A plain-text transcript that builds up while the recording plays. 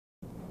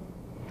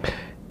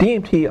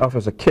DMT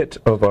offers a kit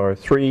of our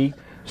 3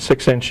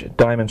 6-inch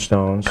diamond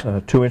stones,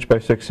 2-inch by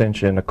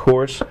 6-inch in a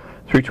coarse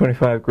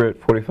 325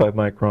 grit, 45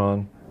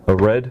 micron, a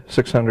red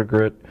 600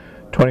 grit,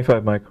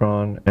 25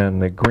 micron,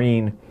 and the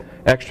green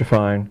extra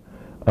fine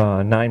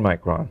 9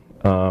 micron.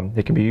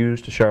 It can be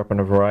used to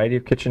sharpen a variety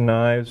of kitchen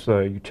knives,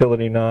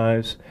 utility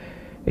knives,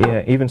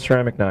 even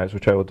ceramic knives,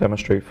 which I will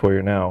demonstrate for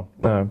you now.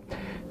 The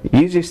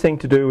easiest thing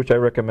to do, which I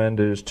recommend,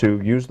 is to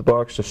use the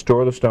box to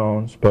store the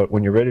stones, but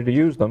when you're ready to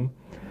use them,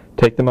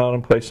 take them out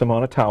and place them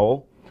on a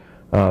towel.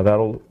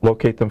 That'll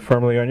locate them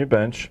firmly on your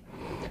bench.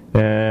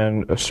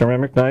 And a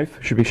ceramic knife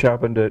should be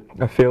sharpened at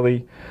a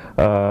fairly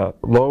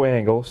low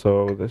angle,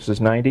 so this is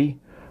 90,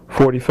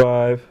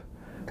 45,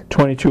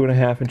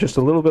 22.5, and just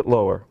a little bit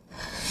lower.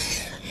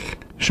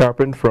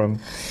 Sharpened from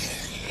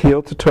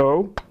heel to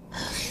toe.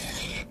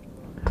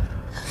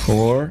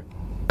 4,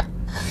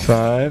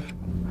 5,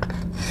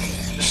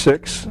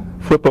 6,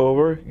 flip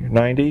over,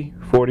 90,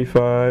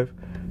 45,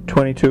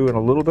 22, and a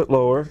little bit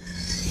lower.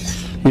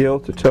 Heel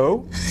to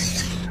toe.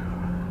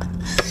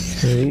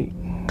 3,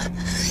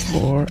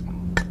 4,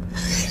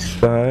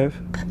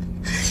 5,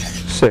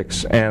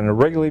 6. And a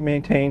regularly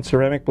maintained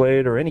ceramic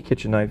blade, or any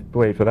kitchen knife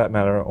blade for that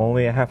matter,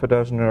 only a half a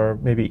dozen or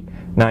maybe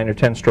 9 or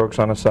 10 strokes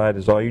on a side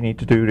is all you need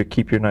to do to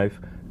keep your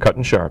knife cut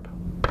and sharp.